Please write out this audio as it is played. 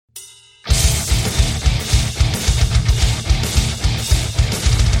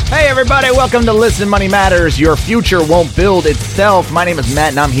everybody, welcome to Listen Money Matters. Your future won't build itself. My name is Matt,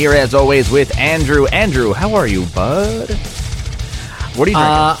 and I'm here as always with Andrew. Andrew, how are you, bud? What are you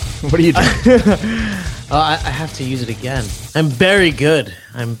drinking? What are you drinking? I have to use it again. I'm very good.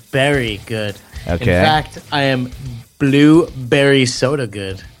 Okay. In fact, I am blueberry soda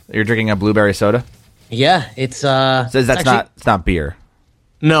good. You're drinking a blueberry soda? Yeah, it's Says it's not beer.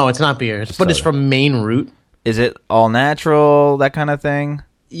 No, it's not beer. It's from Maine root. Is it all natural, that kind of thing?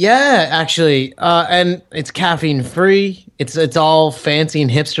 Yeah, actually, and it's caffeine free. It's all fancy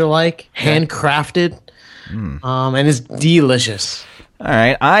and hipster like, handcrafted, and it's delicious. All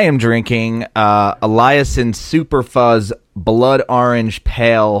right, I am drinking Eliason Superfuzz Blood Orange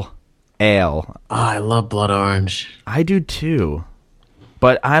Pale Ale. Oh, I love blood orange. I do too,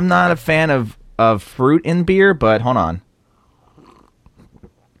 but I'm not a fan of fruit in beer. But hold on.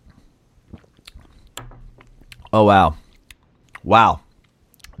 Oh wow.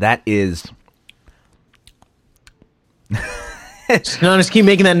 That is. No, just keep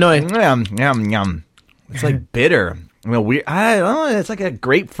making that noise. Yum. It's like bitter. I don't know. It's like a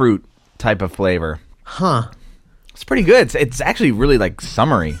grapefruit type of flavor. Huh. It's pretty good. It's actually really like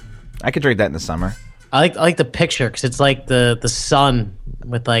summery. I could drink that in the summer. I like the picture because it's like the sun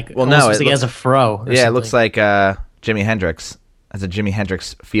with like. Well, no, it has a fro. Yeah, it looks like Jimi Hendrix. Has a Jimi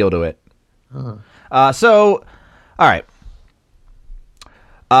Hendrix feel to it. So, all right.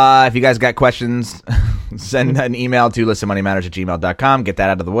 If you guys got questions, send an email to listenmoneymatters@gmail.com. Get that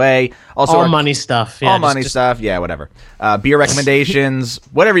out of the way. Also, all money stuff. Yeah, stuff. Yeah, whatever. Beer recommendations,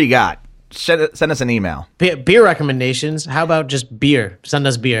 whatever you got. Send us an email. Beer recommendations. How about just beer? Send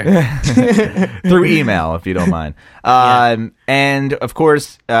us beer. Through email, if you don't mind. And, of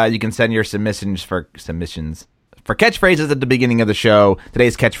course, you can send your submissions for catchphrases at the beginning of the show.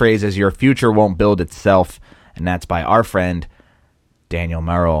 Today's catchphrase is, "Your future won't build itself," and that's by our friend Daniel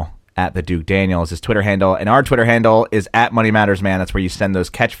Merrill at the Duke Daniel is his Twitter handle, and our Twitter handle is at Money Matters Man. That's where you send those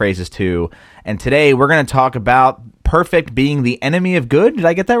catchphrases to. And today we're going to talk about perfect being the enemy of good. Did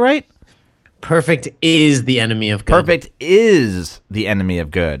I get that right? Perfect is the enemy of good. Perfect is the enemy of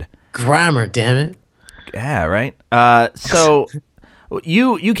good. Grammar, damn it. Yeah, right. So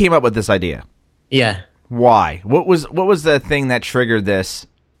you came up with this idea. Yeah. Why? What was the thing that triggered this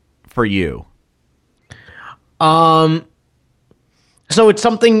for you? So it's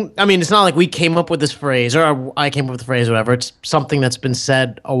something, I mean, it's not like we came up with this phrase or I came up with the phrase or whatever. It's something that's been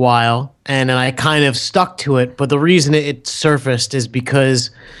said a while and I kind of stuck to it. But the reason it surfaced is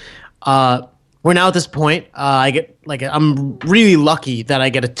because we're now at this point. I'm really lucky that I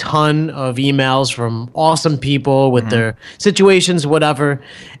get a ton of emails from awesome people with their situations, whatever.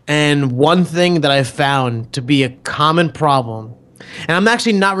 And one thing that I've found to be a common problem, and I'm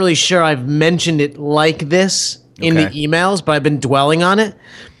actually not really sure I've mentioned it like this in the emails, but I've been dwelling on it,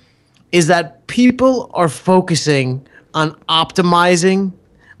 is that people are focusing on optimizing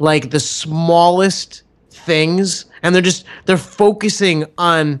like the smallest things, and they're focusing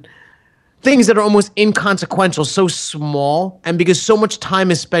on things that are almost inconsequential, so small, and because so much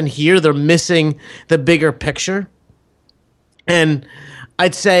time is spent here, they're missing the bigger picture. And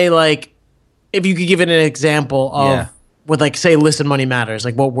I'd say, like, if you could give it an example of with, like, say, Listen Money Matters,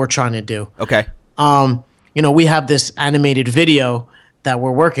 like what we're trying to do. Okay. We have this animated video that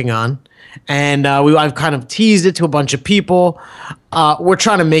we're working on, and I've kind of teased it to a bunch of people. We're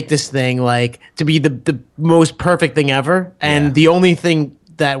trying to make this thing like to be the most perfect thing ever, and the only thing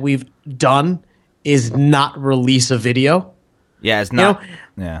that we've done is not release a video. Yeah, it's not.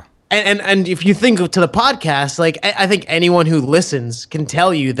 Yeah. And if you think to the podcast, like I think anyone who listens can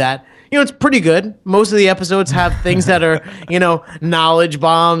tell you that, it's pretty good. Most of the episodes have things that are, knowledge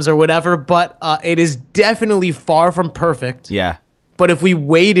bombs or whatever, but it is definitely far from perfect. Yeah. But if we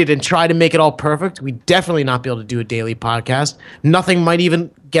waited and tried to make it all perfect, we'd definitely not be able to do a daily podcast. Nothing might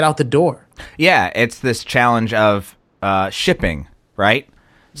even get out the door. Yeah, it's this challenge of shipping, right?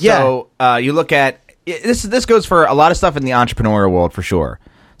 Yeah. So you look at this goes for a lot of stuff in the entrepreneurial world for sure.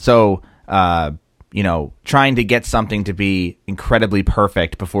 So trying to get something to be incredibly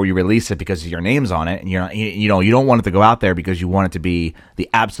perfect before you release it because your name's on it, and you don't want it to go out there because you want it to be the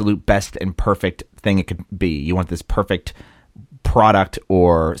absolute best and perfect thing it could be. You want this perfect product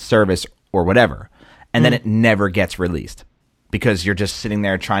or service or whatever, and then it never gets released because you're just sitting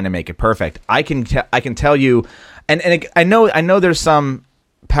there trying to make it perfect. I can tell you, and I know there's some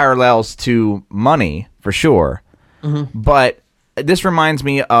parallels to money for sure, but this reminds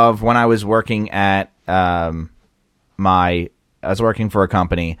me of when I was working at I was working for a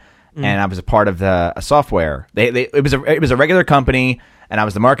company, and I was a part of a software. It was a regular company, and I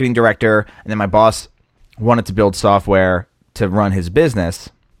was the marketing director. And then my boss wanted to build software to run his business,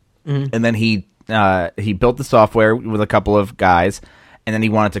 And then he built the software with a couple of guys, and then he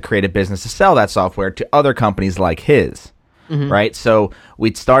wanted to create a business to sell that software to other companies like his. Right? So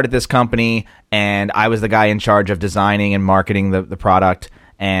we started this company, and I was the guy in charge of designing and marketing the product,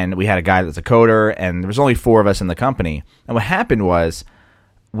 and we had a guy that's a coder, and there was only 4 of us in the company. And what happened was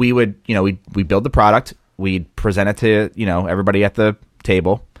we would, we build the product, we'd present it to, everybody at the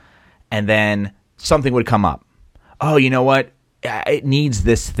table, and then something would come up. Oh, you know what? It needs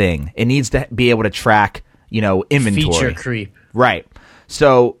this thing. It needs to be able to track, inventory. Feature creep. Right.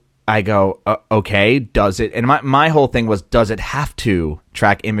 So I go, okay, does it? And my whole thing was, does it have to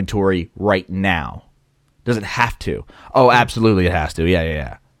track inventory right now? Does it have to? Oh, absolutely it has to.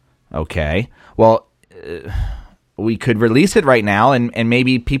 Yeah. Okay. Well, we could release it right now, and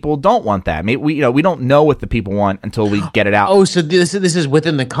maybe people don't want that. Maybe we don't know what the people want until we get it out. Oh, so this is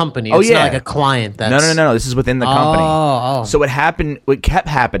within the company. It's not like a client. That's... No. This is within the company. Oh. So it kept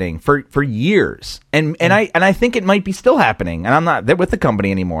happening for years, and I think it might be still happening. And I'm not there with the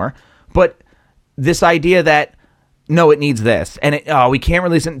company anymore. But this idea that no, it needs this, and we can't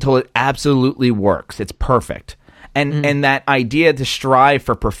release it until it absolutely works. It's perfect, and that idea to strive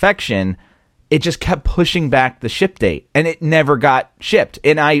for perfection. It just kept pushing back the ship date, and it never got shipped.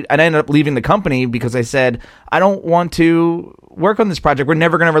 And I ended up leaving the company because I said, I don't want to work on this project. We're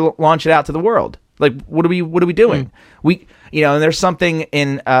never going to launch it out to the world. Like, what are we doing? And there's something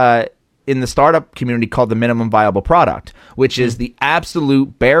in the startup community called the minimum viable product, which is the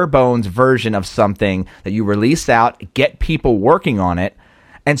absolute bare bones version of something that you release out, get people working on it,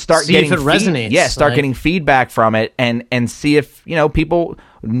 and start see getting if it resonates. Yeah, start getting feedback from it, and see if people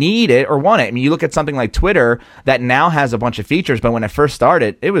need it or want it. I mean, you look at something like Twitter that now has a bunch of features, but when it first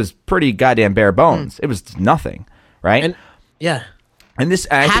started, it was pretty goddamn bare bones. It was nothing, right? And this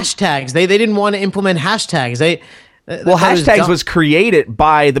hashtags. They didn't want to implement hashtags. Hashtags was created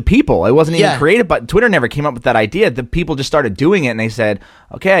by the people. It wasn't even created, but Twitter never came up with that idea. The people just started doing it, and they said,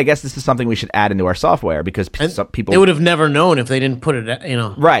 okay, I guess this is something we should add into our software, because people... They would have never known if they didn't put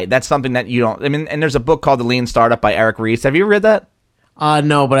it, Right, that's something that you don't... I mean, and there's a book called The Lean Startup by Eric Ries. Have you read that?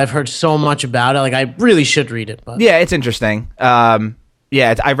 No, but I've heard so much about it. Like, I really should read it. But. Yeah, it's interesting. I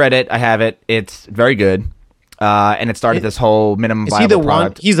read it. I have it. It's very good. And it started this whole minimum viable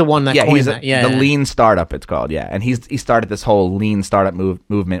product. He's the one that coined that. The Lean Startup, it's called. Yeah, and he started this whole Lean Startup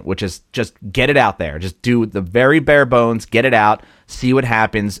movement, which is just get it out there. Just do the very bare bones, get it out, see what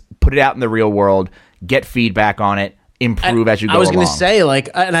happens, put it out in the real world, get feedback on it, improve as you go along. I was going to say,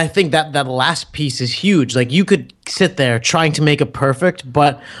 and I think that last piece is huge. Like, you could sit there trying to make it perfect,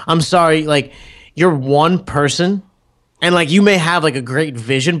 but I'm sorry, like, you're one person, and like, you may have like a great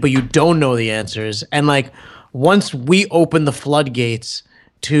vision, but you don't know the answers. And like, once we open the floodgates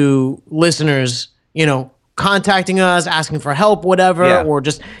to listeners, contacting us, asking for help, whatever, or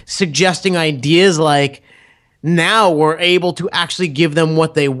just suggesting ideas, like, now we're able to actually give them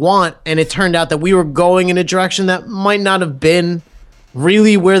what they want. And it turned out that we were going in a direction that might not have been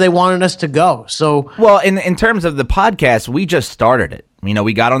really where they wanted us to go. So, well, in terms of the podcast, we just started it.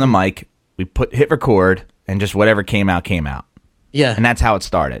 We got on the mic, we hit record, and just whatever came out. Yeah. And that's how it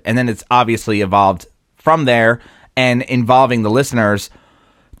started. And then it's obviously evolved from there, and involving the listeners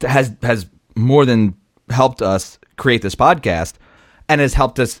has more than helped us create this podcast, and has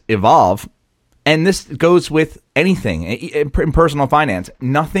helped us evolve. And this goes with anything in personal finance.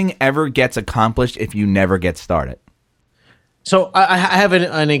 Nothing ever gets accomplished if you never get started. So I have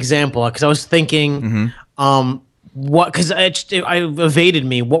an example, because I was thinking, because it evaded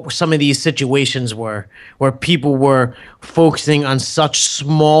me what some of these situations were, where people were focusing on such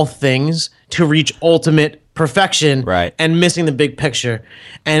small things to reach ultimate perfection, right, and missing the big picture.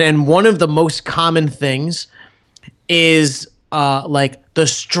 And one of the most common things is like the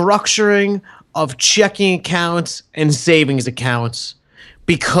structuring of checking accounts and savings accounts,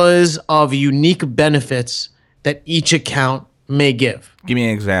 because of unique benefits that each account may give. Give me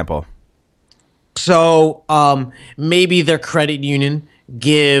an example. So maybe their credit union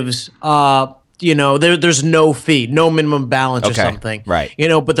gives, there's no fee, no minimum balance or something. Right.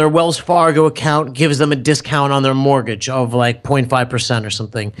 But their Wells Fargo account gives them a discount on their mortgage of like 0.5% or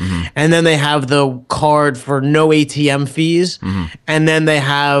something. Mm-hmm. And then they have the card for no ATM fees. Mm-hmm. And then they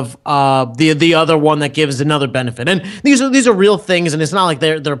have the other one that gives another benefit. And these are real things, and it's not like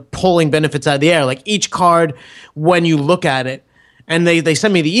they're pulling benefits out of the air. Like, each card, when you look at it, and they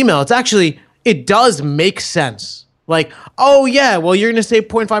send me the email, it does make sense. Like, oh yeah, well, you're going to save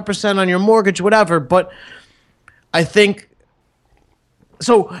 0.5% on your mortgage, whatever. But I think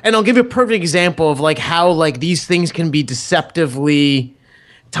so, and I'll give you a perfect example of like how like these things can be deceptively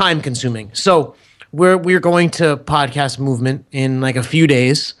time consuming. So we're going to podcast movement in like a few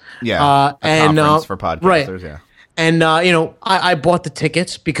days. Yeah, and conference for podcasters. Right. Yeah. And I bought the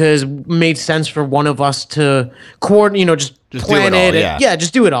tickets because it made sense for one of us to coordinate, just plan do it all, it. yeah.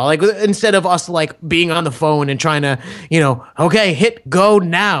 Just do it all. Like instead of us like being on the phone and trying to, okay, hit go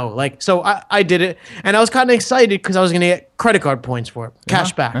now. Like so, I did it, and I was kind of excited because I was going to get credit card points for it,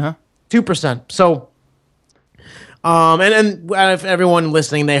 cash back, 2%. So. And if everyone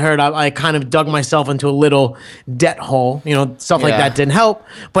listening, they heard I kind of dug myself into a little debt hole. Stuff like that didn't help.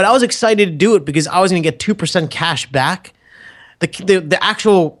 But I was excited to do it because I was going to get 2% cash back. The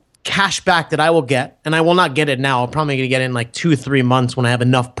actual cash back that I will get, and I will not get it now. I'm probably going to get it in like 2-3 months when I have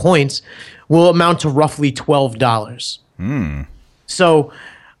enough points, will amount to roughly $12. So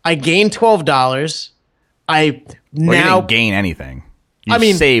I gained $12. You didn't gain anything.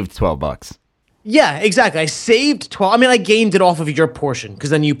 You saved $12. Yeah, exactly. I saved 12. I mean, I gained it off of your portion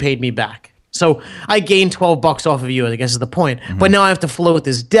because then you paid me back. So I gained $12 off of you, I guess is the point. Mm-hmm. But now I have to float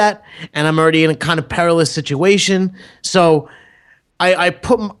this debt, and I'm already in a kind of perilous situation. So I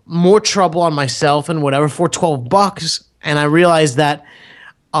put more trouble on myself and whatever for $12, and I realized that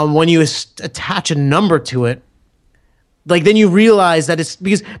when you attach a number to it, like then you realize that it's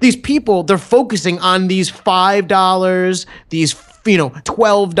because these people, they're focusing on these $5, these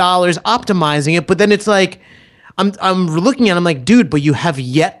 $12 optimizing it, but then it's like I'm looking at it, I'm like, dude, but you have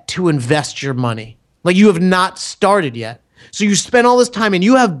yet to invest your money. Like you have not started yet. So you spent all this time and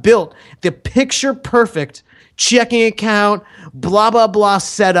you have built the picture perfect checking account, blah blah blah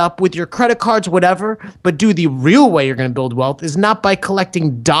setup with your credit cards, whatever. But dude, the real way you're going to build wealth is not by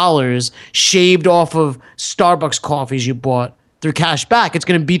collecting dollars shaved off of Starbucks coffees you bought through cash back. It's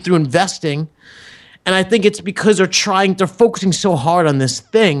going to be through investing. And I think it's because they're focusing so hard on this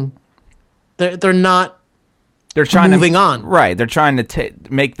thing. They're trying moving on. Right. They're trying to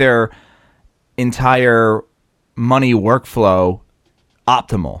make their entire money workflow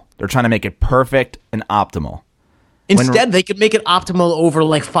optimal. They're trying to make it perfect and optimal. Instead, they could make it optimal over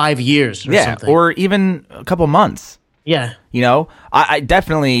like 5 years or something. Or even a couple months. Yeah. I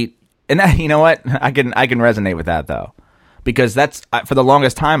definitely, and that, you know what? I can resonate with that though. Because that's for the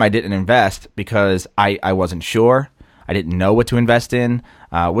longest time I didn't invest because I wasn't sure. I didn't know what to invest in.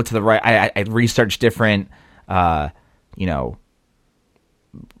 What's the right? I researched different, funds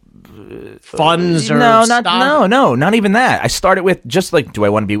or not even that. I started with just like, do I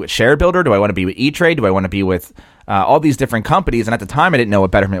want to be with ShareBuilder? Do I want to be with E-Trade? Do I want to be with all these different companies? And at the time, I didn't know what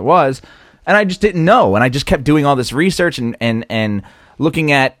Betterment was, and I just didn't know. And I just kept doing all this research and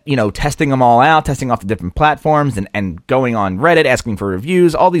looking at, testing them all out, testing off the different platforms and going on Reddit, asking for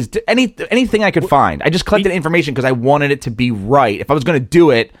reviews, all these, anything I could find. I just collected information because I wanted it to be right. If I was going to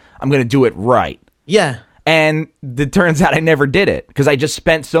do it, I'm going to do it right. Yeah. And it turns out I never did it because I just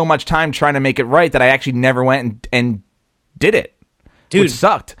spent so much time trying to make it right that I actually never went and did it. Dude, which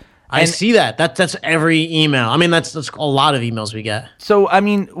sucked. I see that. That's every email. I mean, that's a lot of emails we get. So, I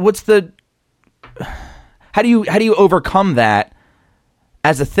mean, how do you overcome that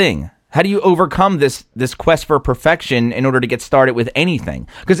as a thing? How do you overcome this quest for perfection in order to get started with anything?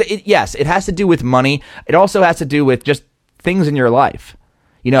 Because it has to do with money. It also has to do with just things in your life.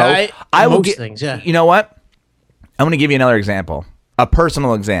 Things. Yeah. You know what? I'm going to give you another example, a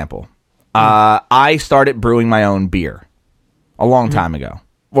personal example. I started brewing my own beer a long time ago.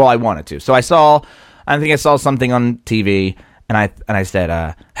 Well, I wanted to. So I think I saw something on TV, and I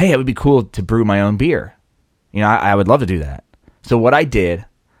said, "Hey, it would be cool to brew my own beer. I would love to do that." So what I did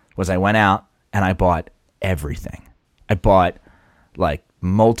was I went out and I bought everything. I bought like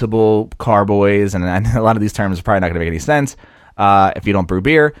multiple carboys, and a lot of these terms are probably not going to make any sense if you don't brew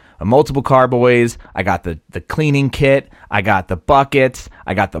beer. Multiple carboys. I got the cleaning kit. I got the buckets.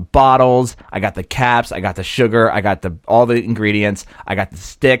 I got the bottles. I got the caps. I got the sugar. I got all the ingredients. I got the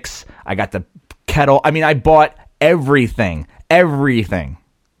sticks. I got the kettle. I mean, I bought everything.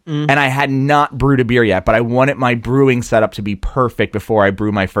 And I had not brewed a beer yet, but I wanted my brewing setup to be perfect before I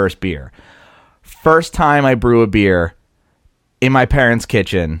brew my first beer. First time I brew a beer in my parents'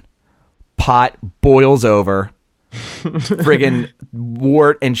 kitchen, pot boils over, friggin'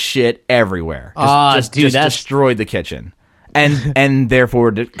 wort and shit everywhere. Just destroyed the kitchen, and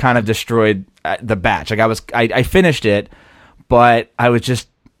therefore kind of destroyed the batch. Like I finished it, but I was just.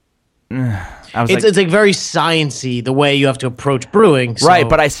 It's like very sciencey the way you have to approach brewing. So. Right,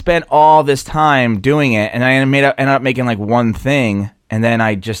 but I spent all this time doing it, and I ended up making like one thing, and then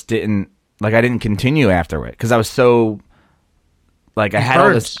I just didn't continue after it because I was so like I had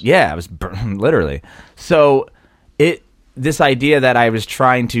all this. Yeah, I was literally. So this idea that I was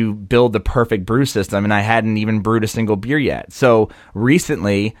trying to build the perfect brew system, and I hadn't even brewed a single beer yet. So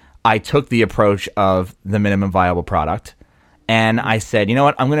recently, I took the approach of the minimum viable product, and I said, you know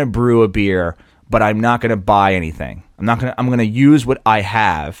what, I'm going to brew a beer, but I'm not going to buy anything. I'm going to use what I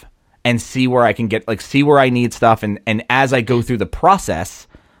have and see where I can get, like, see where I need stuff, and as I go through the process,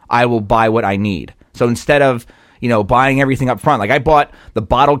 I will buy what I need. So instead of, you know, buying everything up front, like I bought the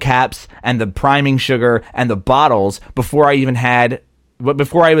bottle caps and the priming sugar and the bottles before I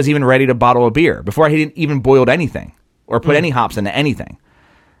was even ready to bottle a beer, before I had even boiled anything or put any hops into anything.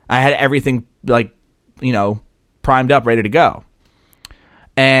 I had everything, like, you know, primed up, ready to go.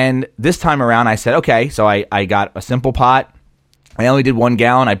 And this time around, I said, okay, so I got a simple pot. I only did 1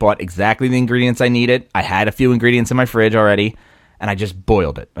 gallon. I bought exactly the ingredients I needed. I had a few ingredients in my fridge already, and I just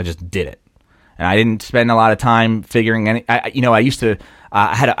boiled it. I just did it. And I didn't spend a lot of time figuring any. I used to.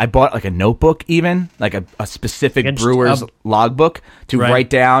 I bought like a notebook, even like a specific brewer's logbook to write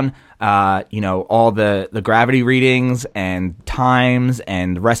down, all the gravity readings and times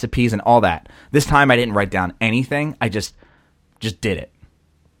and recipes and all that. This time I didn't write down anything. I just did it,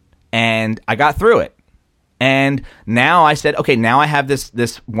 and I got through it. And now I said, okay, now I have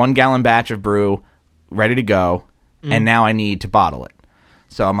this 1 gallon batch of brew ready to go, and now I need to bottle it.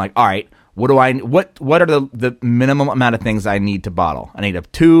 So I'm like, all right. What are the minimum amount of things I need to bottle? I need a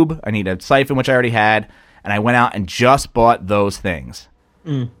tube, I need a siphon, which I already had, and I went out and just bought those things.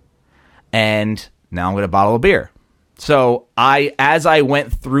 And now I'm going to bottle a beer. So as I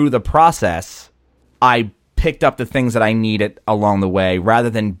went through the process, I picked up the things that I needed along the way, rather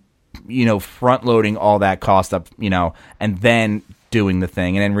than, front loading all that cost up, and then doing the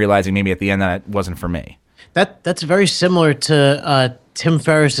thing and then realizing maybe at the end that it wasn't for me. That's very similar to Tim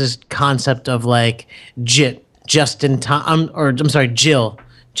Ferriss's concept of like JIT, just in time, Jill.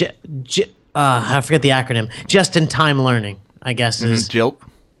 I forget the acronym. Just in time learning, I guess is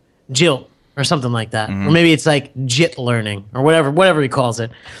JILT or something like that, or maybe it's like JIT learning or whatever he calls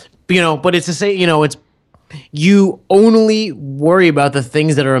it. But it's to say, it's you only worry about the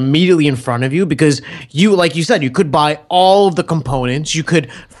things that are immediately in front of you, because you, like you said, you could buy all of the components. You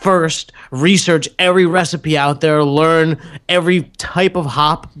could first research every recipe out there, learn every type of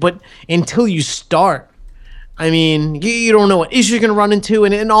hop, but until you start, I mean, you don't know what issues you're going to run into,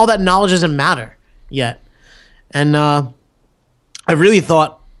 and all that knowledge doesn't matter yet. And I really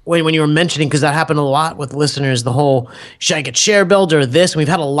thought, when you were mentioning, because that happened a lot with listeners, the whole, should I get ShareBuilder or this? And we've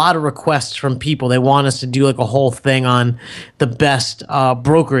had a lot of requests from people. They want us to do like a whole thing on the best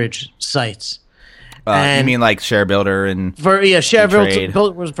brokerage sites. You mean like ShareBuilder and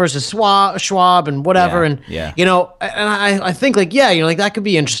ShareBuilder versus Schwab and whatever. And I think like, that could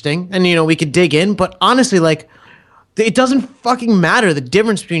be interesting. And, we could dig in. But honestly, like, it doesn't fucking matter the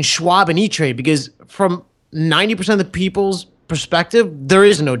difference between Schwab and E-Trade, because from 90% of the people's perspective, there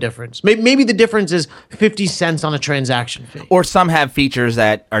is no difference. Maybe the difference is 50 cents on a transaction fee. Or some have features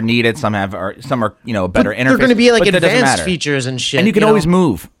that are needed, some are better interface. They're going to be like advanced features and shit. And you can always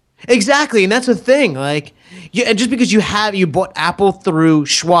move. Exactly, and that's the thing. Like, and just because you bought Apple through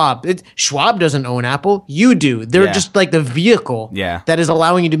Schwab, Schwab doesn't own Apple. You do. They're just like the vehicle that is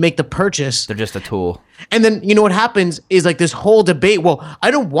allowing you to make the purchase. They're just a tool. And then what happens is like this whole debate. Well, I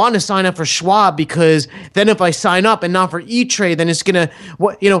don't want to sign up for Schwab, because then if I sign up and not for E-Trade, then it's gonna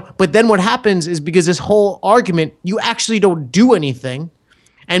But then what happens is, because this whole argument, you actually don't do anything,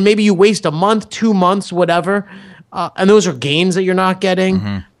 and maybe you waste a month, 2 months, whatever, and those are gains that you're not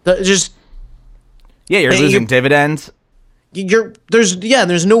getting. You're losing dividends.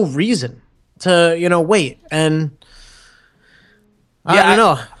 There's no reason to wait, and I don't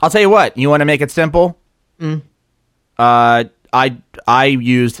know. I'll tell you what. You want to make it simple? I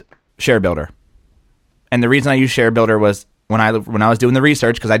used ShareBuilder, and the reason I used ShareBuilder was when I was doing the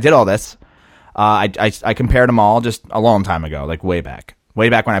research, because I did all this. I compared them all just a long time ago, like way back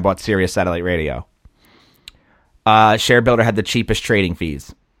when I bought Sirius Satellite Radio. ShareBuilder had the cheapest trading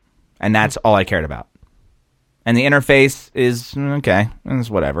fees, and that's all I cared about. And the interface is okay.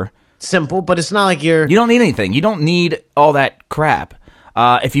 It's whatever. Simple, but it's not like you don't need anything. You don't need all that crap.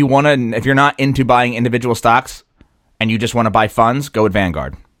 If you're not into buying individual stocks and you just want to buy funds, go with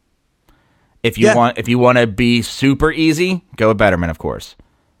Vanguard. If you want to be super easy, go with Betterment, of course.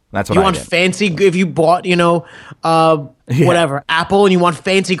 That's what I did. You want fancy, if you bought, whatever, Apple, and you want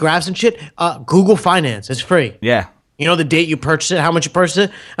fancy graphs and shit, Google Finance is free. Yeah. The date you purchased it, how much you purchased it,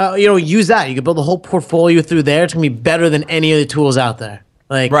 use that. You can build a whole portfolio through there. It's going to be better than any of the tools out there.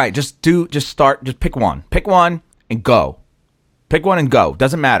 Like, right. Just pick one. Pick one and go. Pick one and go.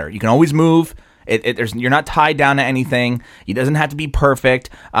 Doesn't matter. You can always move. You're not tied down to anything. It doesn't have to be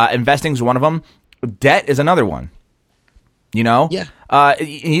perfect. Investing is one of them. Debt is another one. Yeah.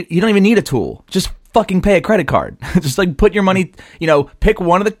 You don't even need a tool. Just fucking pay a credit card. Just like put your money, pick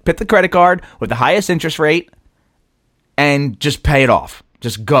the credit card with the highest interest rate and just pay it off.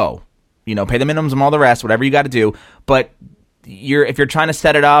 Just go. Pay the minimums and all the rest, whatever you got to do. But if you're trying to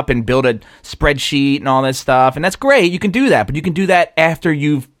set it up and build a spreadsheet and all this stuff, and that's great, you can do that. But you can do that after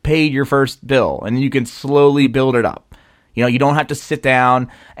you've paid your first bill, and you can slowly build it up. You don't have to sit down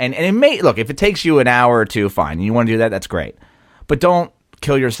and it may look, if it takes you an hour or two, fine. You want to do that, that's great. But don't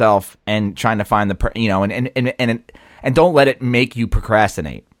kill yourself and trying to find and don't let it make you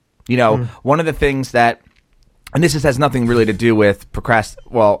procrastinate. One of the things that, and this has nothing really to do with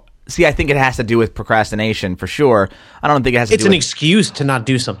I think it has to do with procrastination for sure. I don't think it has to do with... It's an excuse to not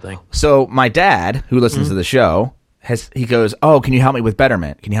do something. So my dad, who listens to the show, he goes, "Oh, can you help me with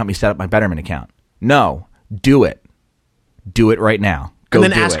Betterment? Can you help me set up my Betterment account?" No, do it. Do it right now. Go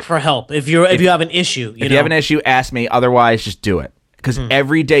and then ask for help if you have an issue. If you have an issue, ask me. Otherwise, just do it. Because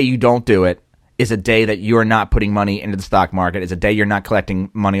every day you don't do it is a day that you are not putting money into the stock market. Is a day you're not collecting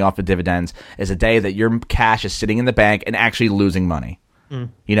money off of dividends. Is a day that your cash is sitting in the bank and actually losing money.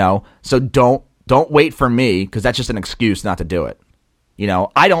 So don't wait for me, because that's just an excuse not to do it.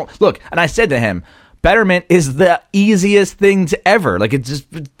 I don't look. And I said to him, Betterment is the easiest thing to ever. Like, it's just.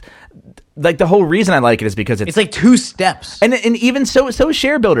 Like, the whole reason I like it is because it's like 2 steps. And even so is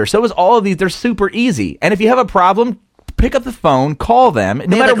ShareBuilder. So is all of these. They're super easy. And if you have a problem, pick up the phone, call them.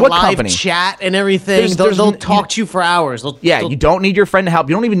 No matter what live company. Chat and everything. They'll talk to you for hours. You don't need your friend to help.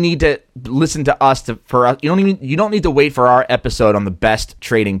 You don't even need to listen to us for us. You don't need to wait for our episode on the best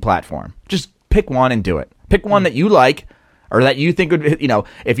trading platform. Just pick one and do it. Pick one that you like, or that you think would.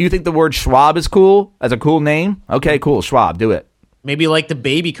 If you think the word Schwab is cool as a cool name, okay, cool, Schwab, do it. Maybe you like the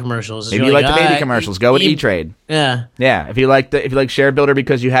baby commercials. Maybe you like the baby commercials. Go with E-Trade. Yeah. Yeah. If you like ShareBuilder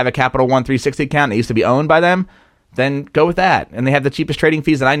because you have a Capital One 360 account that used to be owned by them, then go with that. And they have the cheapest trading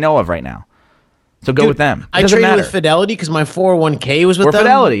fees that I know of right now. So go with them. I traded with Fidelity because my 401k was with them.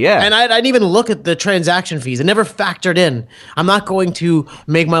 Fidelity, yeah. And I didn't even look at the transaction fees. It never factored in. I'm not going to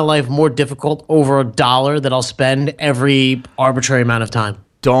make my life more difficult over $1 that I'll spend every arbitrary amount of time.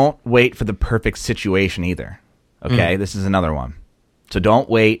 Don't wait for the perfect situation either. Okay? This is another one. So don't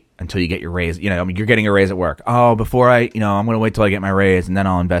wait until you get your raise. You're getting a raise at work. Oh, before I'm going to wait till I get my raise and then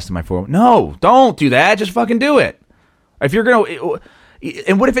I'll invest in my 401k. No, don't do that. Just fucking do it. If you're going to,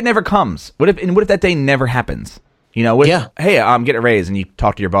 and what if it never comes? What if that day never happens? Hey, I'm getting a raise, and you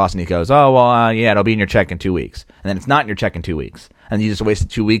talk to your boss and he goes, oh, well, it'll be in your check in 2 weeks. And then it's not in your check in 2 weeks. And you just wasted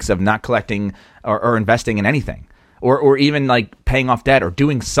 2 weeks of not collecting or investing in anything. Or even like paying off debt or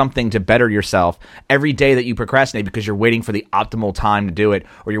doing something to better yourself every day that you procrastinate because you're waiting for the optimal time to do it,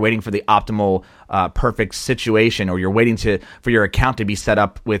 or you're waiting for the optimal perfect situation, or you're waiting for your account to be set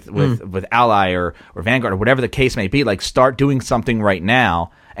up with Ally or Vanguard or whatever the case may be. Like, start doing something right now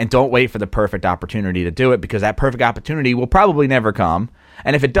and don't wait for the perfect opportunity to do it, because that perfect opportunity will probably never come.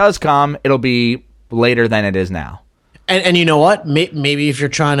 And if it does come, it'll be later than it is now. And you know what? Maybe if you're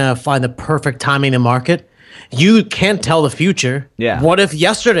trying to find the perfect timing in the market, you can't tell the future. Yeah. What if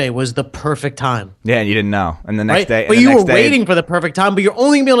yesterday was the perfect time? Yeah, and you didn't know. And the next day, but you were waiting for the perfect time, but you're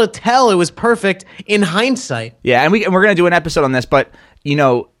only gonna be able to tell it was perfect in hindsight. Yeah, and we're gonna do an episode on this, but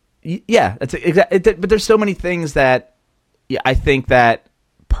that's exactly. But there's so many things that I think that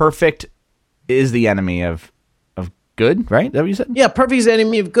perfect is the enemy of good. Right? Is that what you said? Yeah, perfect is the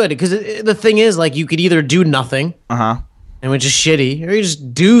enemy of good, because the thing is, like, you could either do nothing. And which is shitty, or you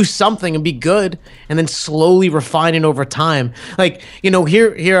just do something and be good, and then slowly refine it over time. Like,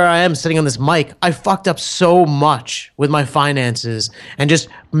 here I am sitting on this mic. I fucked up so much with my finances and just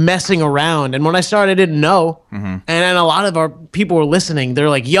messing around. And when I started, I didn't know. And a lot of our people were listening.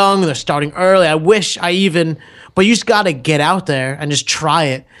 They're like young, they're starting early. But you just got to get out there and just try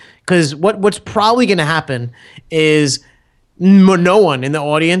it. Because what's probably going to happen is no one in the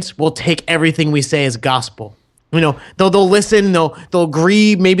audience will take everything we say as gospel. They'll listen, they'll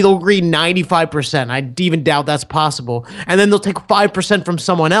agree, maybe they'll agree 95%. I even doubt that's possible. And then they'll take 5% from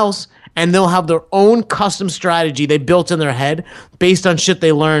someone else, and they'll have their own custom strategy they built in their head based on shit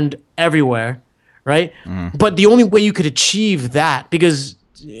they learned everywhere, right? But the only way you could achieve that, because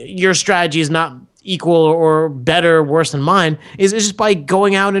your strategy is not equal or better or worse than mine, is just by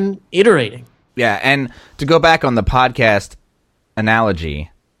going out and iterating. Yeah, and to go back on the podcast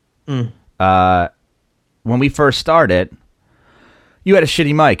analogy, when we first started, you had a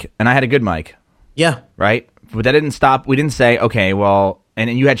shitty mic, and I had a good mic. Yeah. Right? But that didn't stop. We didn't say, okay, well, and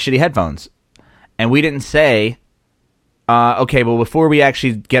you had shitty headphones. And we didn't say, okay, well, before we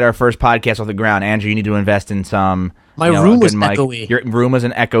actually get our first podcast off the ground, Andrew, you need to invest in some... My room was echoey. Your room was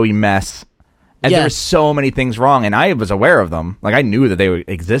an echoey mess. And there were so many things wrong, and I was aware of them. Like, I knew that they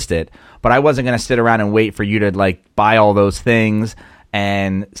existed, but I wasn't going to sit around and wait for you to, like, buy all those things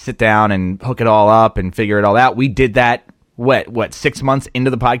and sit down and hook it all up and figure it all out. We did that, what 6 months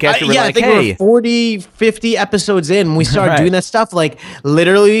into the podcast? I think we're 40, 50 episodes in. We started doing that stuff. Like,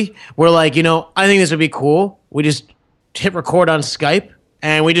 literally, we're like, I think this would be cool. We just hit record on Skype,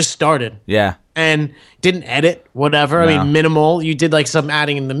 and we just started. Yeah. And didn't edit, whatever. No. I mean, minimal. You did like some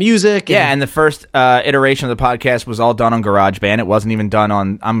adding in the music. And the first iteration of the podcast was all done on GarageBand. It wasn't even done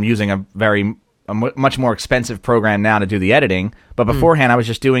on. I'm using a much more expensive program now to do the editing. But beforehand, I was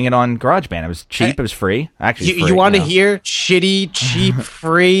just doing it on GarageBand. It was cheap. It was free. Actually, you want to hear shitty, cheap,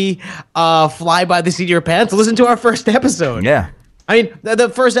 free, fly by the seat of your pants? Listen to our first episode. Yeah. I mean, the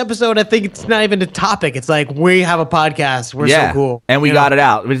first episode, I think it's not even a topic. It's like, we have a podcast. We're so cool. And we got it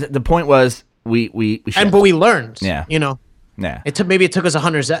out. The point was, we but we learned. Yeah. Yeah. It took us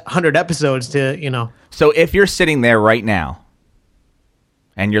 100 episodes to. So if you're sitting there right now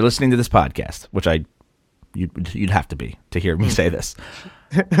and you're listening to this podcast, which you'd have to be to hear me say this,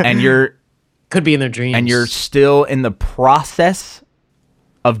 and you're could be in their dreams, and you're still in the process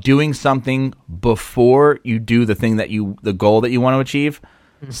of doing something before you do the goal that you want to achieve,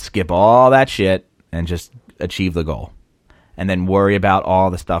 skip all that shit and just achieve the goal, and then worry about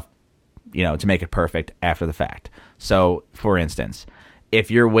all the stuff to make it perfect after the fact. So, for instance,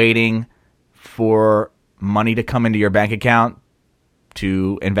 if you're waiting for money to come into your bank account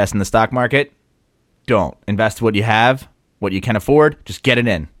to invest in the stock market, don't. Invest what you have, what you can afford, just get it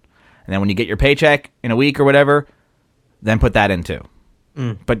in. And then when you get your paycheck in a week or whatever, then put that in too.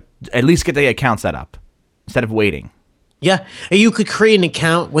 But at least get the account set up instead of waiting. Yeah. You could create an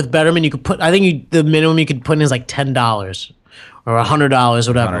account with Betterment. You could put, I think the minimum you could put in is like $10. Or $100,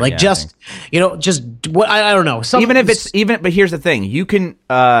 whatever. Like, just what I don't know. But here's the thing: you can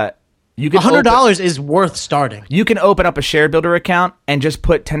 $100 is worth starting. You can open up a ShareBuilder account and just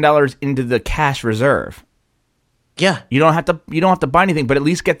put $10 into the cash reserve. Yeah, you don't have to buy anything, but at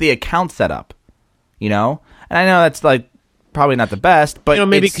least get the account set up. And I know that's like probably not the best, but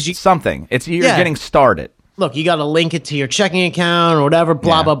maybe because something. You're getting started. Look, you got to link it to your checking account or whatever,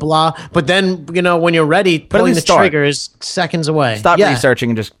 blah, blah, blah. But then, when you're ready, pulling the trigger is seconds away. Stop researching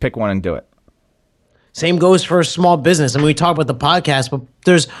and just pick one and do it. Same goes for a small business. I mean, we talk about the podcast, but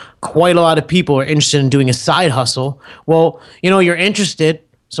there's quite a lot of people who are interested in doing a side hustle. Well, you're interested,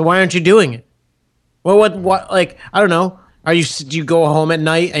 so why aren't you doing it? Well, what like, I don't know. Do you go home at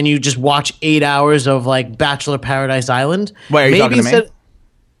night and you just watch 8 hours of like Bachelor Paradise Island? Wait, are you talking to me?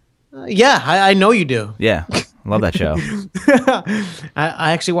 Yeah, I know you do. Yeah, love that show.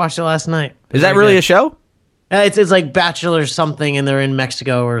 I actually watched it last night. Is that really a show? It's like Bachelor something, and they're in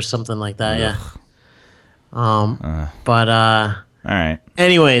Mexico or something like that. Yeah. But all right.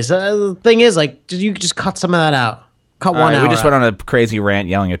 Anyways, the thing is, like, you could just cut some of that out. Cut one hour. We just went on a crazy rant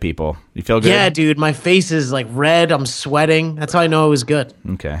yelling at people. You feel good? Yeah, dude. My face is like red. I'm sweating. That's how I know it was good.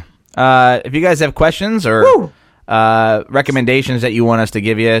 Okay. If you guys have questions or recommendations that you want us to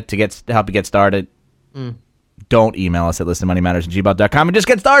give you to help you get started, don't email us at listenmoneymatters@gmail.com and just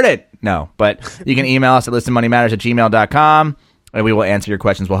get started. No, but you can email us at listenmoneymatters@gmail.com and we will answer your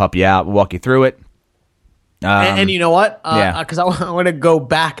questions. We'll help you out. We'll walk you through it. And you know what? Because I want to go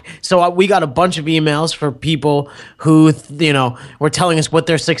back. So we got a bunch of emails for people who, were telling us what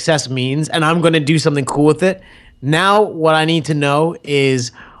their success means, and I'm going to do something cool with it. Now, what I need to know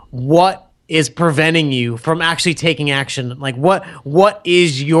is what is preventing you from actually taking action. Like, what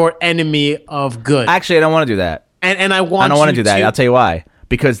is your enemy of good? Actually, I don't want to do that. And I don't want to do that. I'll tell you why.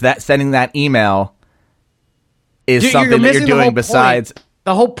 Because sending that email is something that you're doing besides.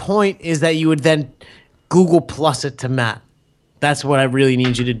 The whole point is that you would then Google Plus it to Matt. That's what I really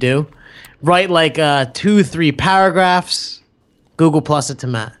need you to do. Write like 2-3 paragraphs. Google Plus it to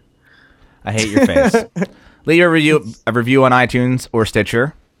Matt. I hate your face. Leave a review on iTunes or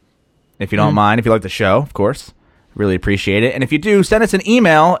Stitcher, if you don't mind. If you like the show, of course. Really appreciate it. And if you do, send us an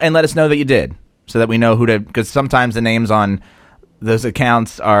email and let us know that you did, so that we know who to. Because sometimes the names on those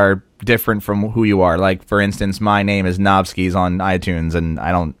accounts are different from who you are. Like, for instance, my name is Novskis on iTunes, and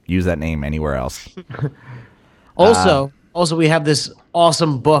I don't use that name anywhere else. Also, we have this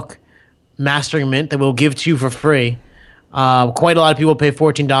awesome book, Mastering Mint, that we'll give to you for free. Quite a lot of people pay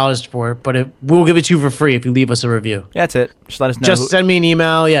 $14 for it, but we'll give it to you for free if you leave us a review. Yeah, that's it. Just let us know. Just send me an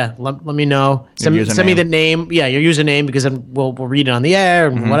email. Yeah, let me know. Send me the name. Yeah, your username, because then we'll read it on the air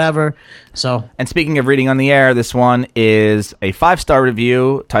and whatever. So. And speaking of reading on the air, this one is a 5-star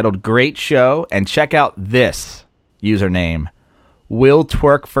review titled "Great Show," and check out this username: Will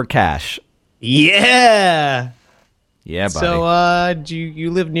Twerk for Cash. Yeah. Yeah, buddy. So, do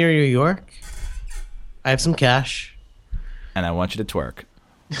you live near New York? I have some cash. And I want you to twerk.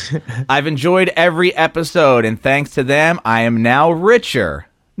 I've enjoyed every episode, and thanks to them, I am now richer.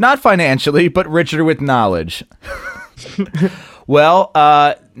 Not financially, but richer with knowledge. Well,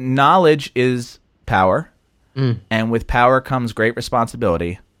 knowledge is power. And with power comes great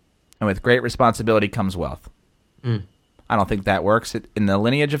responsibility. And with great responsibility comes wealth. I don't think that works in the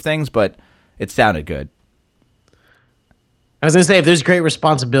lineage of things, but it sounded good. I was going to say, if there's great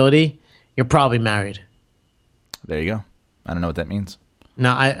responsibility, you're probably married. There you go. I don't know what that means.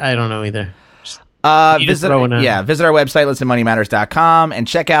 No, I don't know either. Visit our website, listenmoneymatters.com, and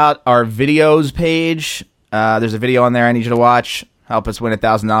check out our videos page. There's a video on there I need you to watch. Help us win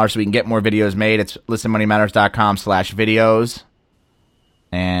 $1,000 so we can get more videos made. It's listenmoneymatters.com/videos.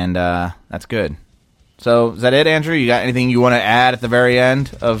 And that's good. So is that it, Andrew? You got anything you want to add at the very end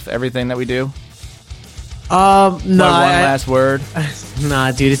of everything that we do? No. One last word?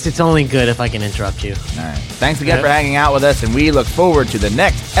 Nah, dude, it's only good if I can interrupt you. All right. Thanks again for hanging out with us, and we look forward to the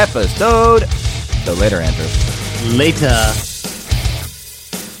next episode. So later, Andrew. Later.